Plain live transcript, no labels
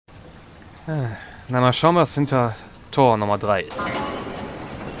Na, mal schauen, was hinter Tor Nummer 3 ist.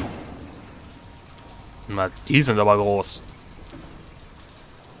 Na, die sind aber groß.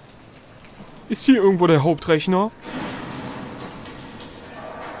 Ist hier irgendwo der Hauptrechner?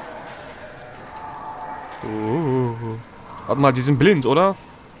 Warte mal, die sind blind, oder?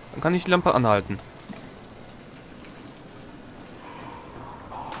 Dann kann ich die Lampe anhalten.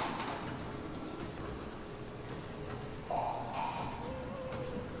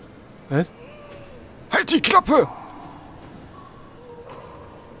 Was? Halt die Klappe!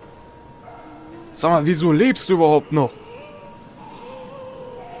 Sag mal, wieso lebst du überhaupt noch?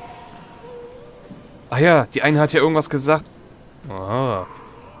 Ach ja, die eine hat ja irgendwas gesagt. Ah.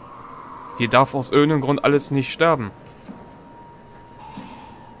 Hier darf aus irgendeinem Grund alles nicht sterben.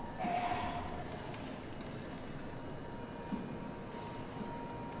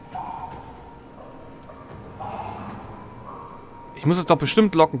 Ich muss es doch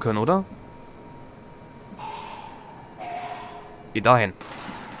bestimmt locken können, oder? Geh dahin.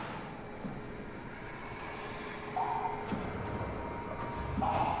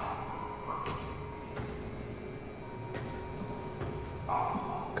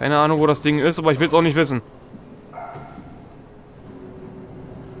 Keine Ahnung, wo das Ding ist, aber ich will es auch nicht wissen.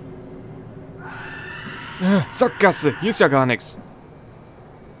 Sackgasse, hier ist ja gar nichts.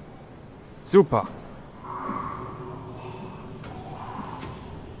 Super.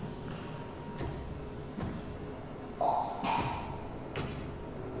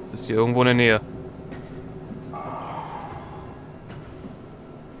 Es ist hier irgendwo in der Nähe.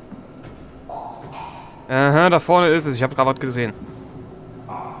 Aha, da vorne ist es. Ich habe gerade was gesehen.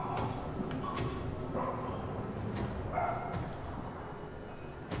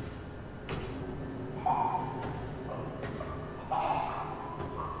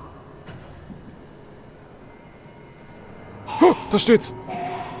 Oh, da steht's.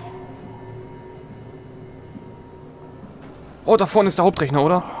 Oh, da vorne ist der Hauptrechner,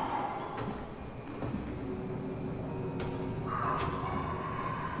 oder?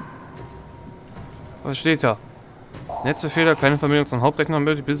 Was steht da? Netzbefehler, keine Verbindung zum Hauptrechner,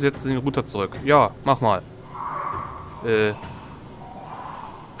 melde bis jetzt den Router zurück. Ja, mach mal.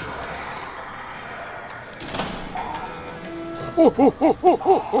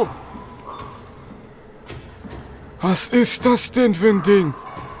 Oh. Was ist das denn für ein Ding?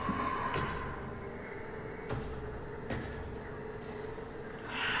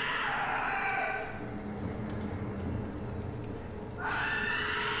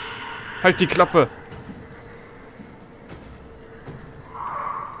 Halt die Klappe!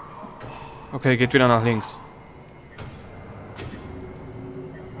 Okay, geht wieder nach links.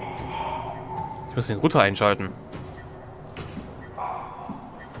 Ich muss den Router einschalten.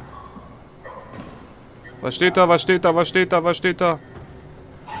 Was steht da? Was steht da? Was steht da? Was steht da?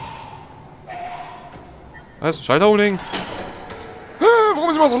 Was? Schalter umlegen? Warum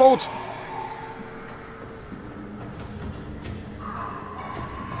ist immer so laut?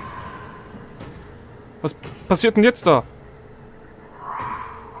 Was passiert denn jetzt da?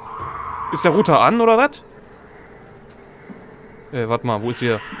 Ist der Router an, oder was? Warte mal, wo ist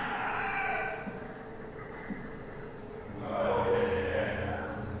hier?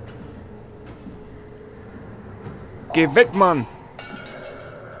 Geh weg, Mann!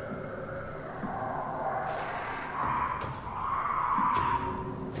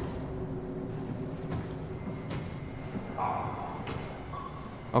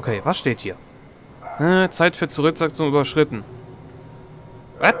 Okay, was steht hier? Zeit für Zurücksetzung überschritten.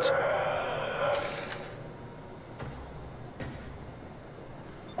 Was?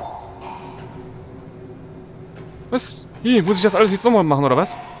 Was? Hier, muss ich das alles jetzt nochmal machen, oder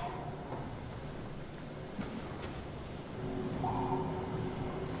was?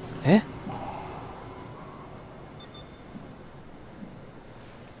 Hä?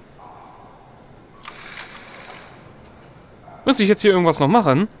 Muss ich jetzt hier irgendwas noch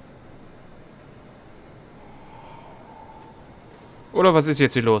machen? Oder was ist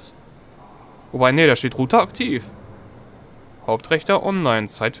jetzt hier los? Wobei, nee, da steht Router aktiv. Hauptrechner online.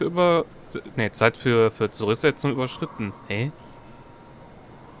 Zeit für Zeit für Zurücksetzung überschritten. Hä?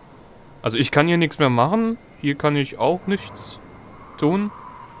 Also ich kann hier nichts mehr machen. Hier kann ich auch nichts tun.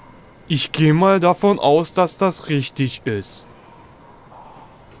 Ich gehe mal davon aus, dass das richtig ist.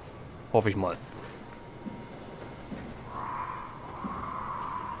 Hoffe ich mal.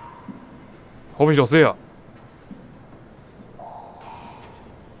 Hoffe ich doch sehr.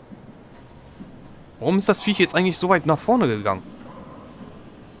 Warum ist das Viech jetzt eigentlich so weit nach vorne gegangen?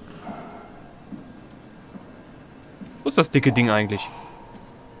 Wo ist das dicke Ding eigentlich?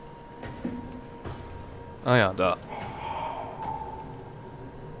 Ah ja, da.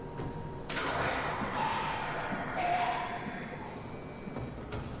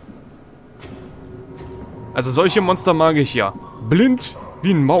 Also solche Monster mag ich ja. Blind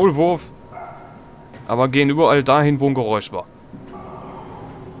wie ein Maulwurf. Aber gehen überall dahin, wo ein Geräusch war.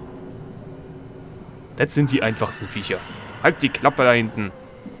 Das sind die einfachsten Viecher. Halt die Klappe da hinten.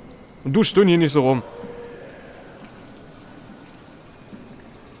 Und du stöhn hier nicht so rum.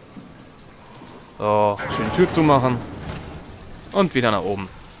 So, schön Tür zumachen. Und wieder nach oben.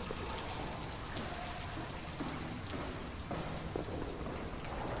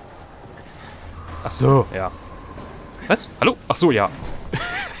 Ach so, ja. Was? Hallo? Ach so, ja.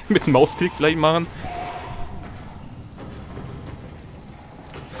 Mit dem Mausklick vielleicht machen.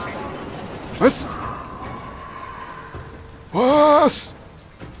 Was? Was?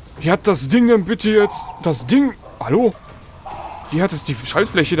 Wie hat das Ding denn bitte jetzt... Das Ding... Hallo? Wie hat es die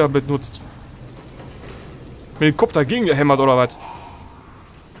Schaltfläche da benutzt? Mit dem Kopf dagegen gehämmert oder was?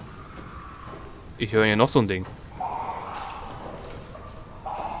 Ich höre hier noch so ein Ding.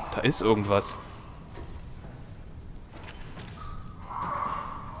 Da ist irgendwas.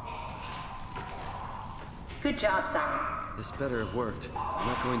 Good job, Simon. This better have worked. I'm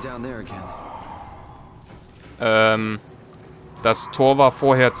not going down there again. Das Tor war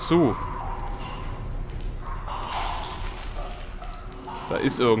vorher zu. Da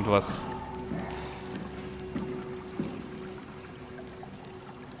ist irgendwas.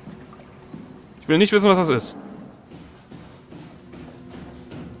 Ich will nicht wissen, was das ist.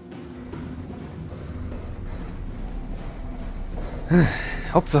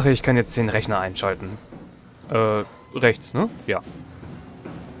 Hauptsache, ich kann jetzt den Rechner einschalten. Rechts, ne? Ja.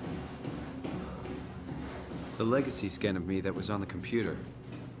 The legacy scan of me that was on the computer.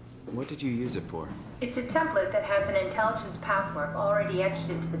 What did you use it for? It's a template that has an intelligence pathwork already etched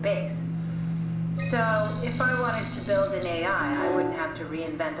into the base. So, if I wanted to build an AI, I wouldn't have to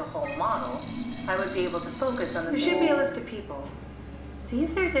reinvent a whole model. I would be able to focus on the... There should be a list of people. See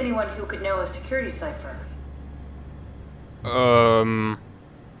if there's anyone who could know a security cipher.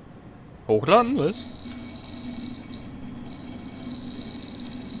 Hochladen, was?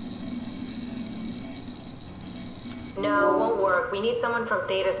 No, won't work. We need someone from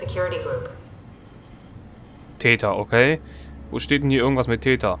Theta Security Group. Täter, okay. Wo steht denn hier irgendwas mit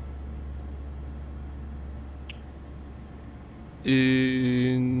Täter? Ich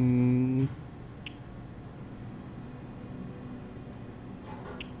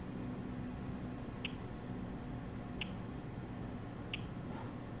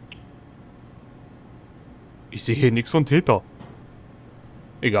sehe hier nichts von Täter.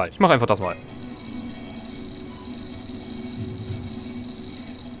 Egal, ich mache einfach das mal.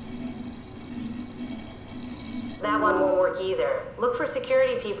 That one won't work either. Look for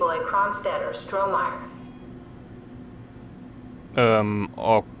security people like Kronstadt or Strohmeyer.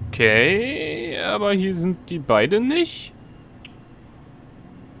 Okay. Aber hier sind die beiden nicht.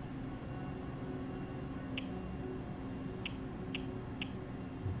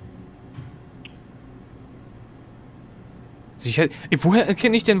 Sicher. Woher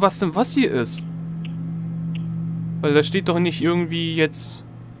erkenne ich denn, was denn was hier ist? Weil da steht doch nicht irgendwie jetzt,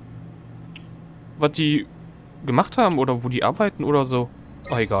 was die gemacht haben oder wo die arbeiten oder so.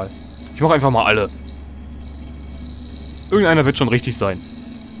 Ach, egal. Ich mache einfach mal alle. Irgendeiner wird schon richtig sein.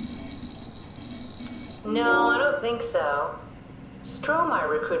 No, I don't think so.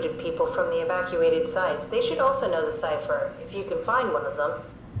 Strohmeyer recruited people from the evacuated sites. They should also know the cipher, if you can find one of them.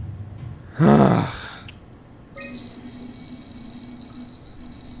 Ach.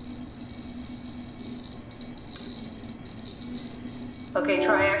 Okay,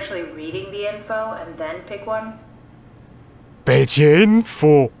 try actually reading the info and then pick one. Welche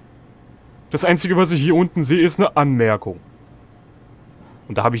Info? Das Einzige, was ich hier unten sehe, ist eine Anmerkung.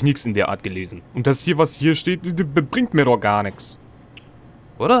 Und da habe ich nichts in der Art gelesen. Und das hier, was hier steht, bringt mir doch gar nichts.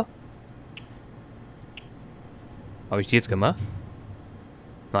 Oder? Habe ich die jetzt gemacht?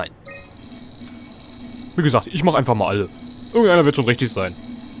 Nein. Wie gesagt, ich mache einfach mal alle. Irgendeiner wird schon richtig sein.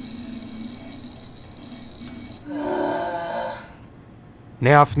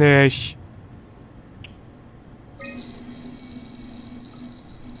 Nerv nicht.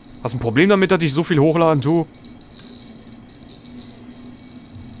 Hast du ein Problem damit, dass ich so viel hochladen tue?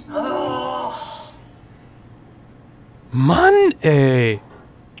 Mann, ey.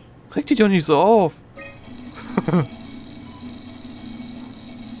 Reg dich doch nicht so auf.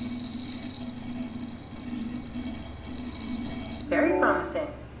 Very promising.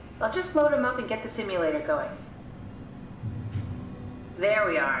 I'll just load him up and get the simulator going. There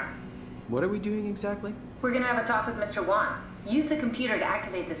we are. What are we doing exactly? We're gonna have a talk with Mr. Wan. Use the computer to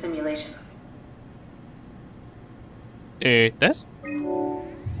activate the simulation. Das?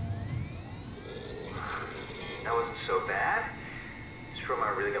 That wasn't so bad.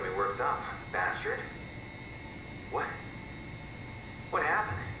 Strohmeyer really got me worked up, bastard.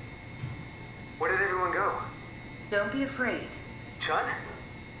 Don't be afraid. Chun?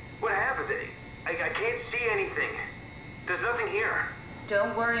 What happened? I can't see anything. There's nothing here.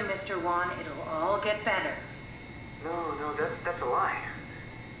 Don't worry, Mr. Wan. It'll all get better. No, that's a lie.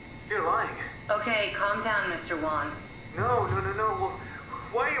 You're lying. Okay, calm down, Mr. Wan. No.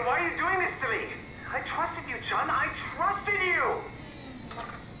 Well, why are you doing this to me? I trusted you, Chun. I trusted you!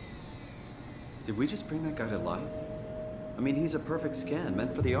 Did we just bring that guy to life? I mean, he's a perfect scan,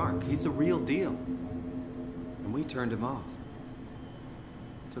 meant for the Ark. He's the real deal. And we turned him off.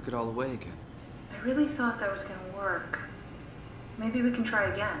 Took it all away again. I really thought that was gonna work. Maybe we can try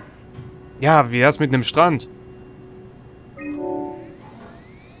again. Ja, wie wär's mit einem Strand?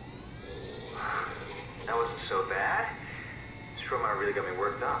 That wasn't so bad. Stroma really got me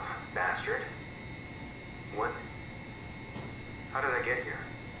worked up, bastard. What? How did I get here?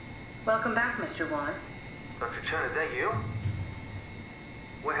 Welcome back, Mr. Wan. Dr. Chun, is that you?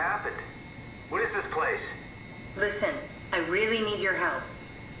 What happened? What is this place? Listen, I really need your help.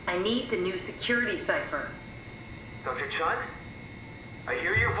 I need the new security cipher. Dr. Chun? I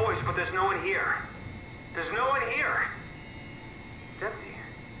hear your voice, but there's no one here. There's no one here. It's empty.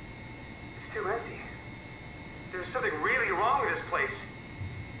 It's too empty. There's something really wrong with this place.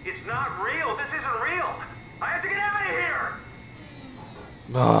 It's not real. This isn't real. I have to get out of here!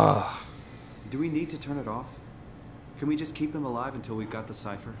 Ah. Do we need to turn it off? Can we just keep him alive until we've got the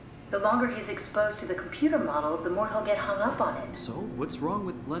cipher? The longer he's exposed to the computer model, the more he'll get hung up on it. So, what's wrong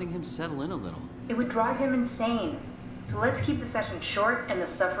with letting him settle in a little? It would drive him insane. So let's keep the session short and the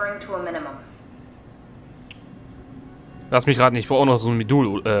suffering to a minimum. Lass mich raten, ich brauche auch noch so ein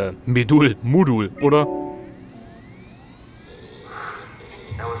Modul, oder?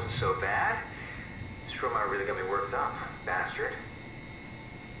 That wasn't so bad. Stroma really got me worked up, bastard.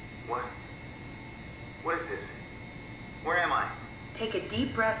 What? What is this? Where am I? Take a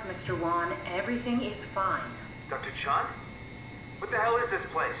deep breath, Mr. Wan. Everything is fine. Dr. Chun? What the hell is this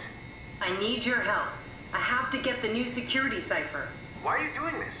place? I need your help. I have to get the new security cipher. Why are you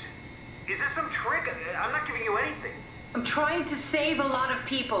doing this? Is this some trick? I'm not giving you anything. I'm trying to save a lot of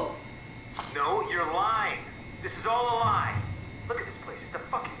people. No, you're lying. This is all a lie. Look at this place. It's a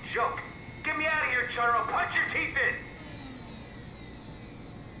fucking joke. Get me out of here, Chun, or I'll punch your teeth in!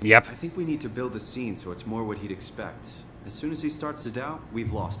 Yep. I think we need to build the scene so it's more what he'd expect. As soon as he starts to doubt,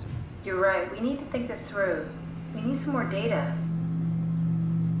 we've lost him. You're right. We need to think this through. We need some more data.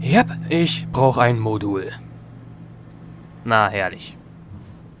 Yep, ich brauche ein Modul. Na, herrlich.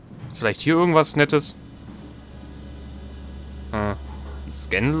 Ist vielleicht hier irgendwas Nettes? Ein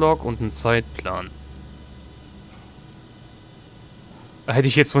Scanlog und ein Zeitplan. Hätte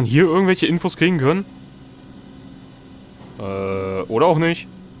ich jetzt von hier irgendwelche Infos kriegen können? Oder auch nicht.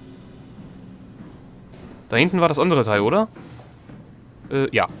 Da hinten war das andere Teil, oder?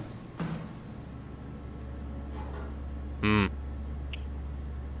 Ja.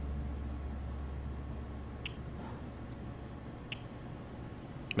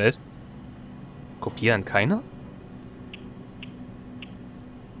 Was? Kopieren keiner?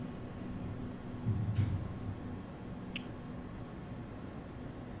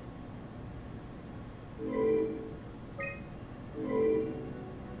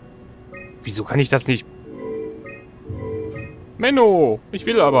 Wieso kann ich das nicht? Menno, ich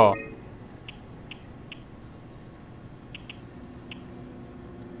will aber.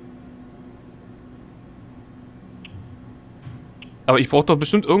 Aber ich brauche doch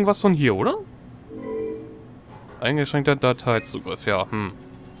bestimmt irgendwas von hier, oder? Eingeschränkter Dateizugriff, ja,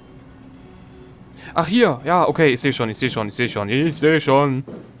 Ach, hier, ja, okay, ich sehe schon.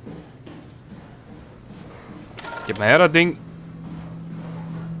 Gib mal her, das Ding.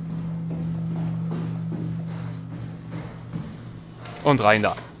 Und rein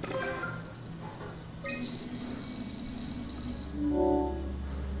da.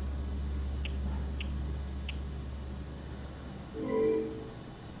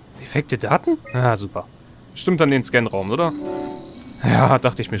 Defekte Daten? Ah, super. Stimmt dann den Scanraum, oder? Ja,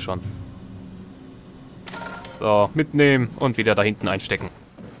 dachte ich mir schon. So, mitnehmen und wieder da hinten einstecken.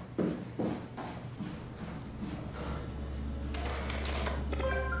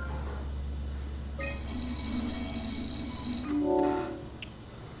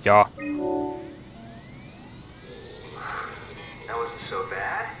 Ja. That wasn't so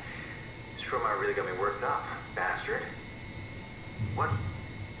bad. Stroma really got me worked up, bastard. What?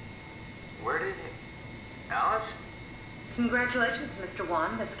 Where did it? Alice? Congratulations, Mr.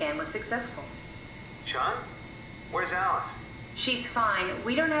 Wan. The scan was successful. Chun? Where's Alice? She's fine.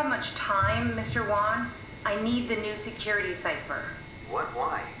 We don't have much time, Mr. Wan. I need the new security cipher. What?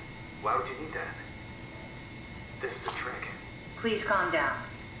 Why? Why would you need that? This is a trick. Please calm down.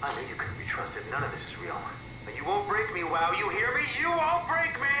 I knew you couldn't be trusted. None of this is real. You won't break me, wow. You hear me? You won't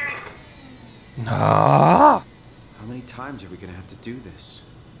break me! Ah! How many times are we gonna have to do this?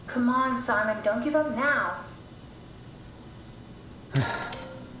 Come on, Simon, don't give up now.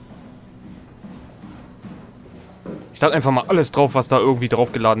 Ich lade einfach mal alles drauf, was da irgendwie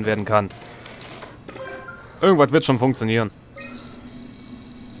draufgeladen werden kann. Irgendwas wird schon funktionieren.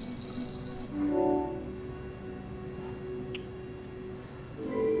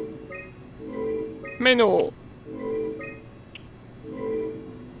 Menno!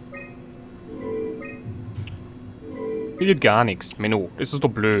 Hier geht gar nichts. Menno, das ist doch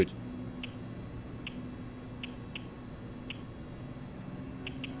blöd.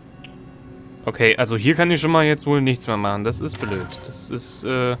 Okay, also hier kann ich schon mal jetzt wohl nichts mehr machen. Das ist blöd. Das ist,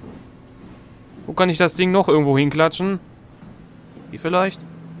 wo kann ich das Ding noch irgendwo hinklatschen? Hier vielleicht?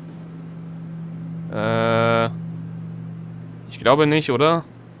 Ich glaube nicht, oder?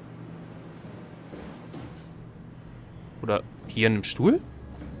 Oder hier in einem Stuhl?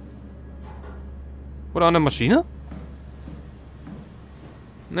 Oder an der Maschine?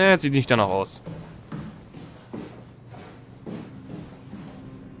 Ne, sieht nicht danach aus.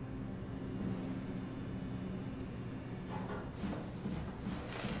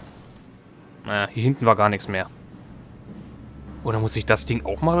 Hier hinten war gar nichts mehr. Oder muss ich das Ding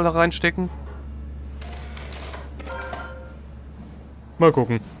auch mal da reinstecken? Mal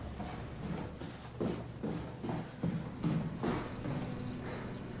gucken.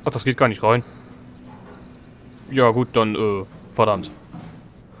 Ach, das geht gar nicht rein. Ja gut, dann, verdammt.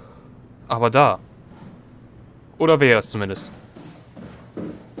 Aber da. Oder wäre es zumindest.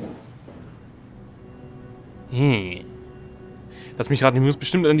 Lass mich raten, ich muss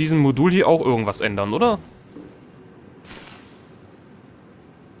bestimmt an diesem Modul hier auch irgendwas ändern, oder?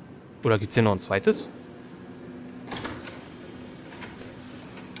 Oder gibt es hier noch ein zweites?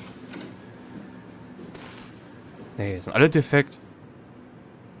 Nee, sind alle defekt.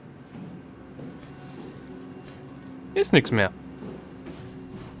 Hier ist nichts mehr.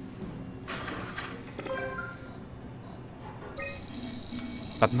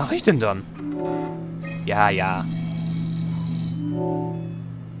 Was mache ich denn dann? Ja, ja.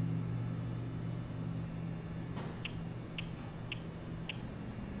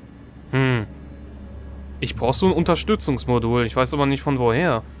 Ich brauche so ein Unterstützungsmodul. Ich weiß aber nicht von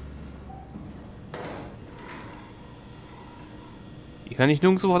woher. Hier kann ich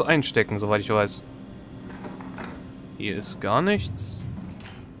nirgendwo was einstecken, soweit ich weiß. Hier ist gar nichts.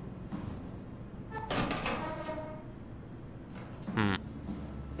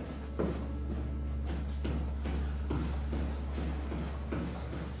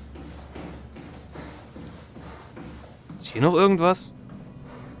 Ist hier noch irgendwas?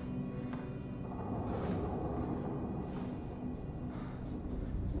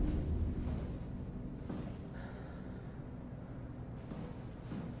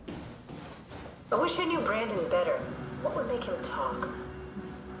 I wish I knew Brandon better. What would make him talk?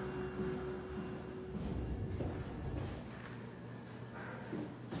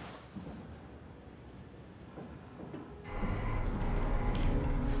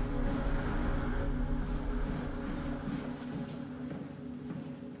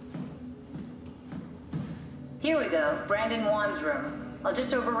 Here we go, Brandon Wan's room. I'll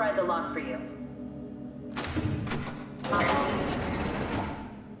just override the lock for you.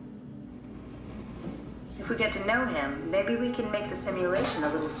 If we get to know him, maybe we can make the simulation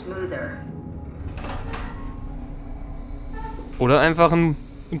a little smoother. Oder einfach ein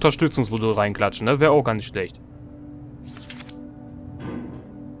Unterstützungsmodul reinklatschen, ne? Wäre auch gar nicht schlecht.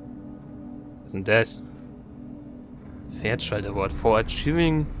 Was ist denn das? Pferdschalterwort for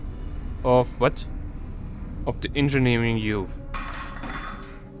achieving of what? Of the engineering youth.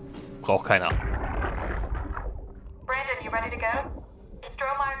 Braucht keiner. Brandon, you ready to go?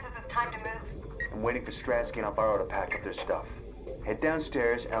 Strohmeyer says it's time to move. I'm waiting for Stratsky and Alvaro to pack up their stuff. Head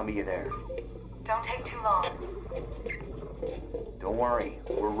downstairs and I'll meet you there. Don't take too long. Don't worry,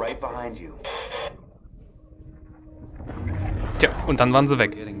 we're right behind you. Tja, und dann waren sie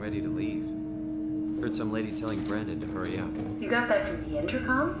weg. Getting ready to leave. Heard some lady telling Brandon to hurry up. You got that from the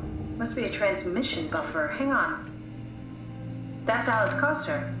intercom? Must be a transmission buffer. Hang on. That's Alice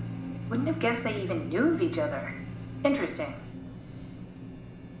Coster. Wouldn't have guessed they even knew of each other. Interesting.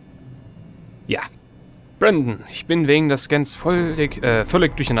 Ja. Brandon, ich bin wegen des Scans völlig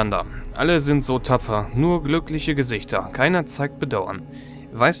durcheinander. Alle sind so tapfer, nur glückliche Gesichter. Keiner zeigt Bedauern.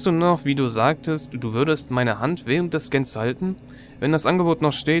 Weißt du noch, wie du sagtest, du würdest meine Hand während des Scans halten? Wenn das Angebot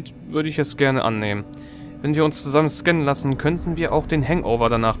noch steht, würde ich es gerne annehmen. Wenn wir uns zusammen scannen lassen, könnten wir auch den Hangover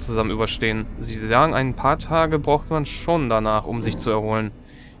danach zusammen überstehen. Sie sagen, ein paar Tage braucht man schon danach, um sich zu erholen.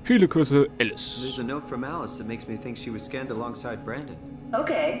 Viele Küsse, Alice. There's a note from Alice that makes me think she was scanned alongside Brandon.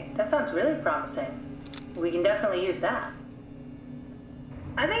 Okay, that sounds really promising. We can definitely use that.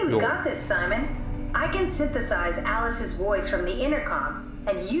 I think we got this, Simon. I can synthesize Alice's voice from the intercom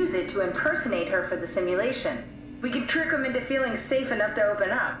and use it to impersonate her for the simulation. We can trick them into feeling safe enough to open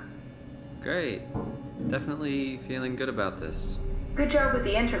up. Great. Definitely feeling good about this. Good job with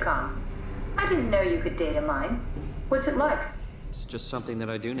the intercom. I didn't know you could data mine. What's it like? It's just something that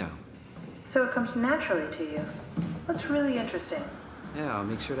I do now. So it comes naturally to you. That's really interesting. Yeah, I'll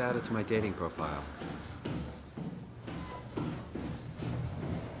make sure to add it to my dating profile.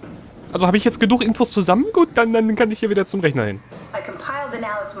 Also habe ich jetzt genug Infos zusammen? Gut, dann kann ich hier wieder zum Rechner hin. I compiled an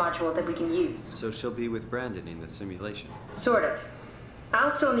Alice module that we can use. So she'll be with Brandon in the simulation. Sort of. I'll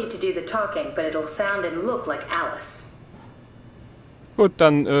still need to do the talking, but it'll sound and look like Alice. Gut,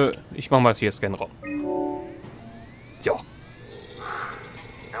 dann, ich mache mal hier Scanraum. So.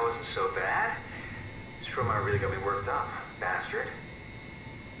 That wasn't so bad. Stromae really got me worked up, bastard.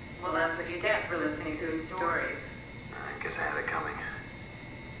 Well, that's what you get for listening to his stories. I guess I had it coming.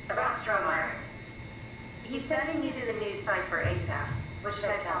 About Stromae. He said he needed a new cipher ASAP. What should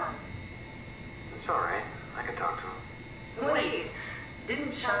I tell him? It's alright. I can talk to him. Wait,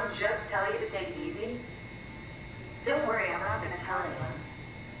 didn't Sean just tell you to take it easy? Don't worry, I'm not gonna tell anyone.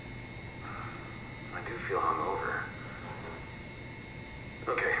 I do feel hungover.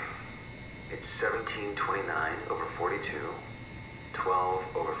 Okay. It's 1729 over 42, 12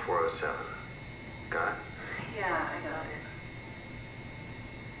 over 407. Got it? Yeah, I got it.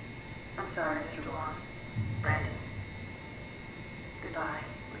 I'm sorry, Mr. Blanc. Brandon. Goodbye.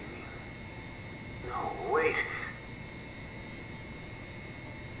 What do you mean? No, wait.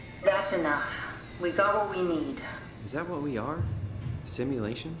 That's enough. We got what we need. Is that what we are?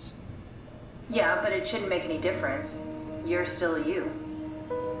 Simulations? Yeah, but it shouldn't make any difference. You're still you.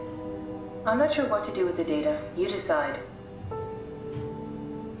 I'm not sure what to do with the data. You decide.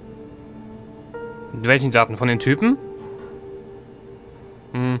 Welchen Daten von den Typen?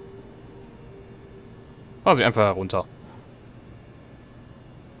 Fahr sie einfach herunter.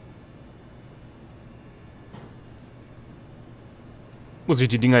 Muss ich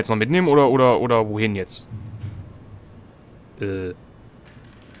die Dinger jetzt noch mitnehmen oder wohin jetzt?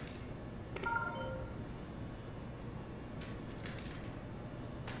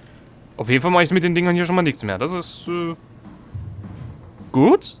 Auf jeden Fall mache ich mit den Dingern hier schon mal nichts mehr. Das ist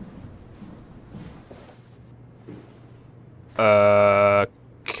gut.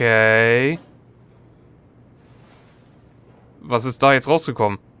 Okay. Was ist da jetzt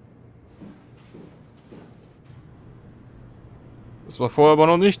rausgekommen? Das war vorher aber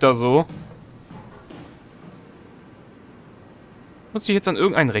noch nicht da so. Muss ich jetzt an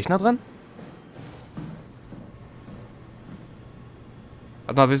irgendeinen Rechner dran?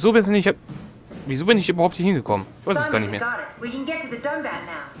 Warte mal, wieso bin ich überhaupt hier hingekommen? Ich weiß es gar nicht mehr.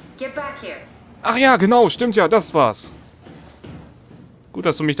 Ach ja, genau, stimmt ja, das war's. Gut,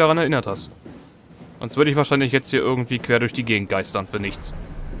 dass du mich daran erinnert hast. Sonst würde ich wahrscheinlich jetzt hier irgendwie quer durch die Gegend geistern für nichts.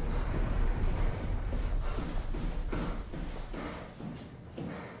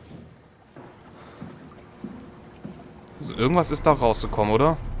 Also irgendwas ist da rausgekommen,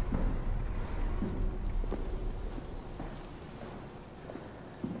 oder?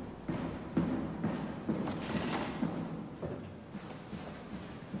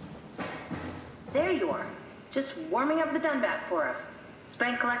 There you are. Just warming up the Dunbat for us. It's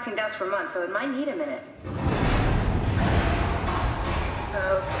been collecting dust for months, so it might need a minute.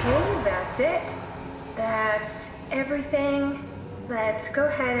 Okay, that's it. That's everything. Let's go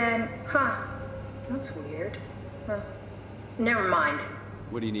ahead and... Huh. That's weird. Huh. Never mind.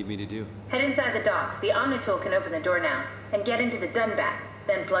 What do you need me to do? Head inside the dock. The Omnitool can open the door now. And get into the Dunbat.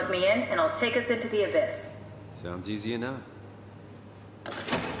 Then plug me in, and I'll take us into the Abyss. Sounds easy enough.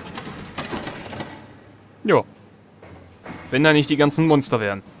 Jo. Wenn da nicht die ganzen Monster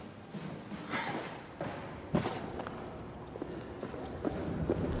wären.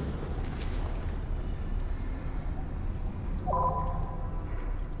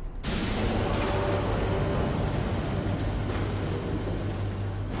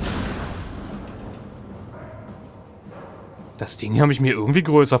 Das Ding habe ich mir irgendwie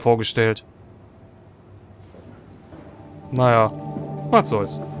größer vorgestellt. Naja, was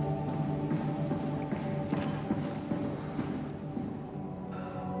soll's.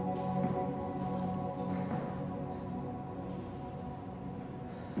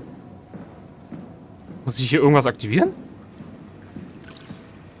 Muss ich hier irgendwas aktivieren?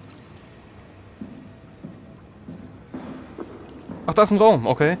 Ach, da ist ein Raum,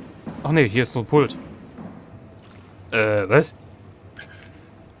 okay. Ach nee, hier ist nur ein Pult. Was?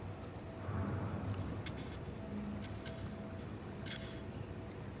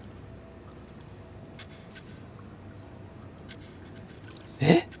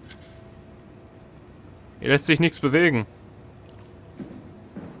 Hier lässt sich nichts bewegen.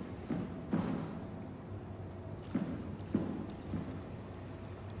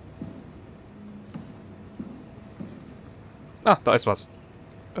 Ah, da ist was.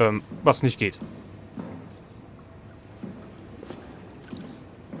 Was nicht geht.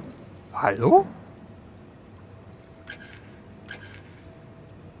 Hallo?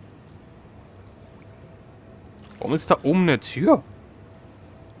 Warum ist da oben eine Tür?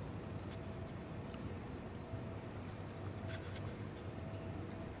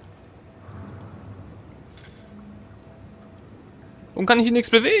 Warum kann ich hier nichts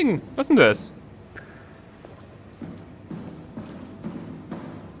bewegen? Was ist denn das?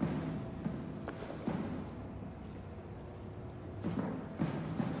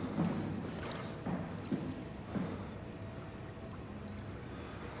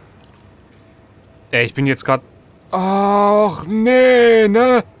 Ey, ich bin jetzt gerade... Ach, nee,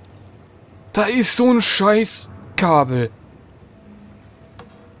 ne? Da ist so ein Scheißkabel.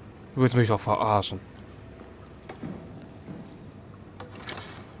 Du willst mich doch verarschen.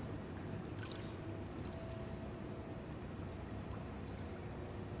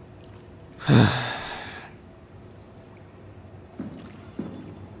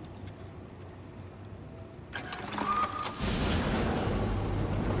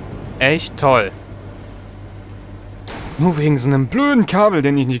 Echt toll. Nur wegen so einem blöden Kabel,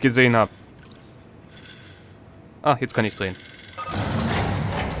 den ich nicht gesehen habe. Ah, jetzt kann ich's drehen.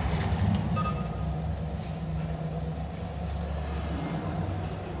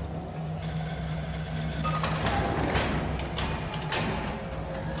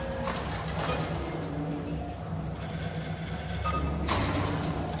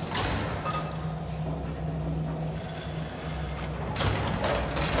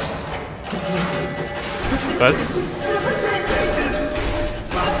 Was?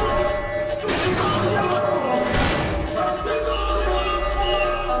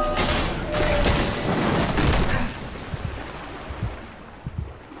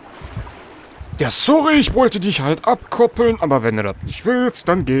 Ja, sorry, ich wollte dich halt abkoppeln, aber wenn du das nicht willst,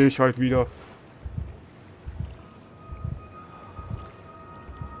 dann gehe ich halt wieder.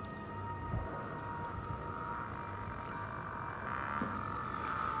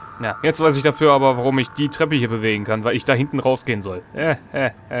 Ja, jetzt weiß ich dafür aber, warum ich die Treppe hier bewegen kann, weil ich da hinten rausgehen soll.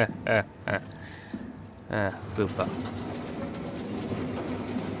 Super.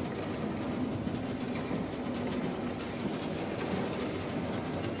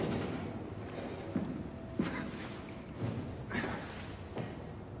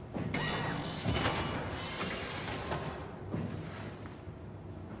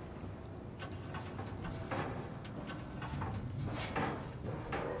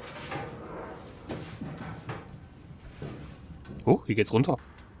 Oh, hier geht's runter.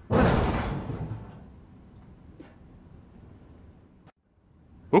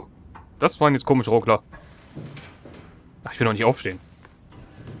 Oh, das waren jetzt komische Ruckler. Ach, ich will noch nicht aufstehen.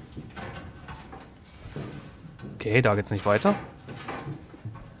 Okay, da geht's nicht weiter.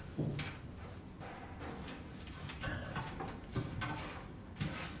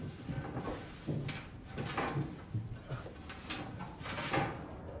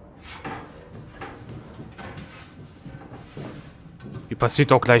 Hier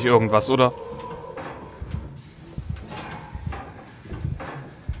passiert doch gleich irgendwas, oder?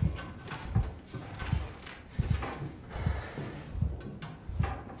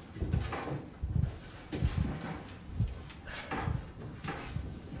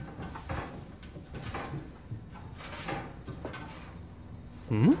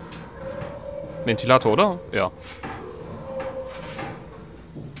 Hm? Ventilator, oder? Ja.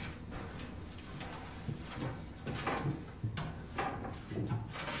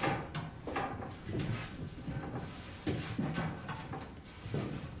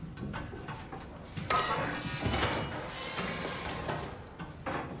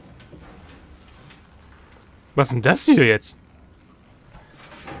 Was ist denn das hier jetzt?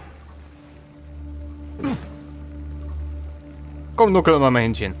 Komm, nuckel immer mal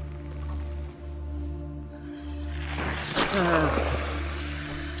Händchen.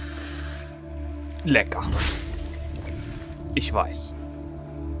 Lecker. Ich weiß.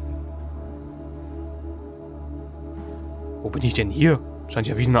 Wo bin ich denn hier? Scheint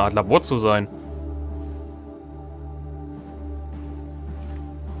ja wie eine Art Labor zu sein.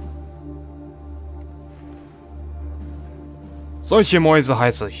 Solche Mäuse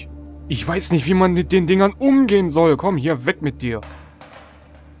heiße ich. Ich weiß nicht, wie man mit den Dingern umgehen soll. Komm, hier, weg mit dir.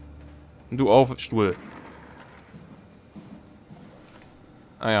 Du auf, Stuhl.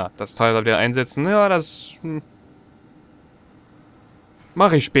 Ah ja, das Teil wieder einsetzen. Ja, das...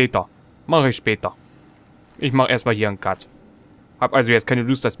 Mache ich später. Mache ich später. Ich mache erstmal hier einen Cut. Hab also jetzt keine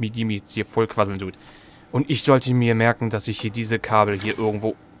Lust, dass mir die jetzt hier voll quasseln tut. Und ich sollte mir merken, dass ich hier diese Kabel hier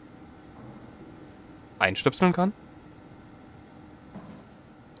irgendwo einstöpseln kann.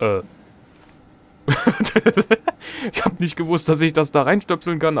 Ich habe nicht gewusst, dass ich das da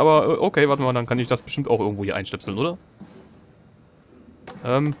reinstöpseln kann, aber okay, warte mal, dann kann ich das bestimmt auch irgendwo hier einstöpseln, oder?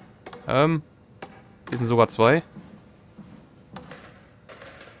 Hier sind sogar 2.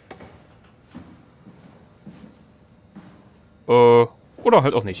 Oder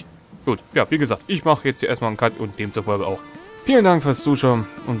halt auch nicht. Gut, ja, wie gesagt, ich mache jetzt hier erstmal einen Cut und demzufolge auch. Vielen Dank fürs Zuschauen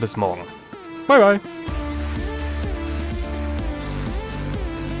und bis morgen. Bye, bye.